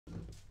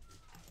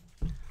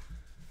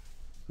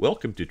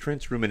Welcome to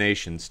Trent's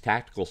Ruminations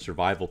Tactical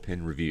Survival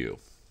Pin Review.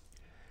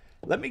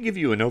 Let me give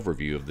you an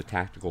overview of the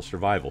Tactical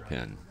Survival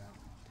Pin.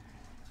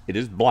 It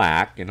is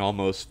black and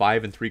almost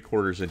 5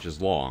 3/4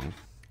 inches long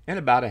and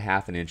about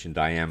 1/2 inch in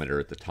diameter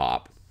at the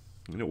top,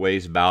 and it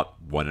weighs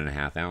about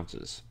 1.5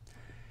 ounces.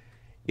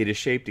 It is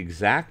shaped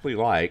exactly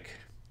like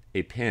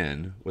a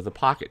pin with a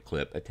pocket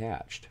clip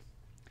attached.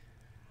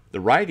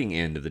 The writing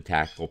end of the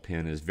tactical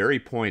pin is very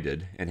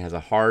pointed and has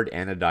a hard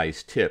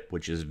anodized tip,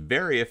 which is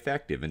very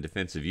effective in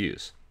defensive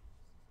use.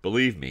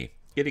 Believe me,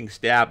 getting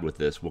stabbed with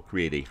this will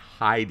create a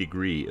high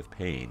degree of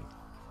pain.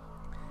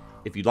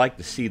 If you'd like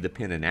to see the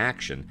pin in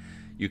action,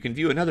 you can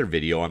view another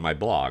video on my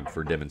blog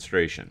for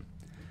demonstration.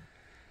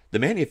 The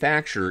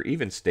manufacturer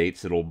even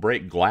states that it will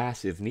break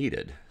glass if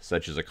needed,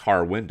 such as a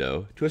car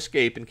window, to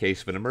escape in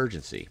case of an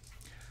emergency.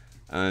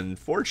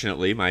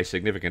 Unfortunately, my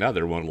significant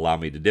other won't allow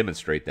me to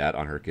demonstrate that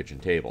on her kitchen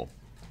table.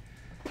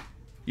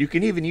 You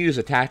can even use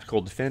a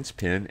tactical defense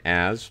pin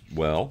as,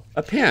 well,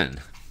 a pin,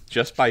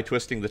 just by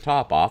twisting the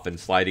top off and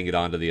sliding it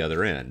onto the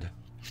other end.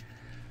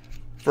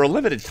 For a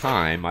limited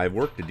time, I've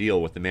worked a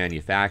deal with the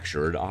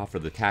manufacturer to offer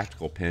the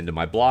tactical pin to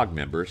my blog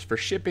members for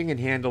shipping and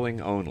handling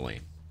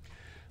only.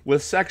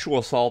 With sexual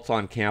assaults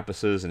on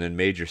campuses and in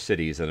major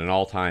cities at an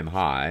all-time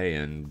high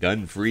and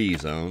gun-free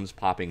zones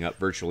popping up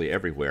virtually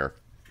everywhere,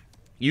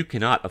 you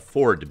cannot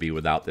afford to be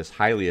without this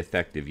highly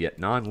effective yet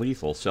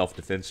non-lethal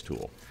self-defense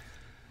tool.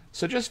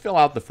 So just fill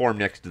out the form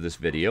next to this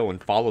video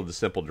and follow the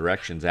simple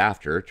directions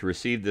after to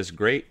receive this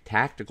great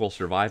tactical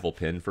survival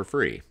pin for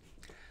free.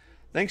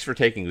 Thanks for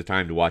taking the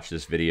time to watch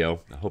this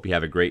video. I hope you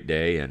have a great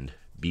day and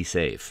be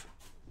safe.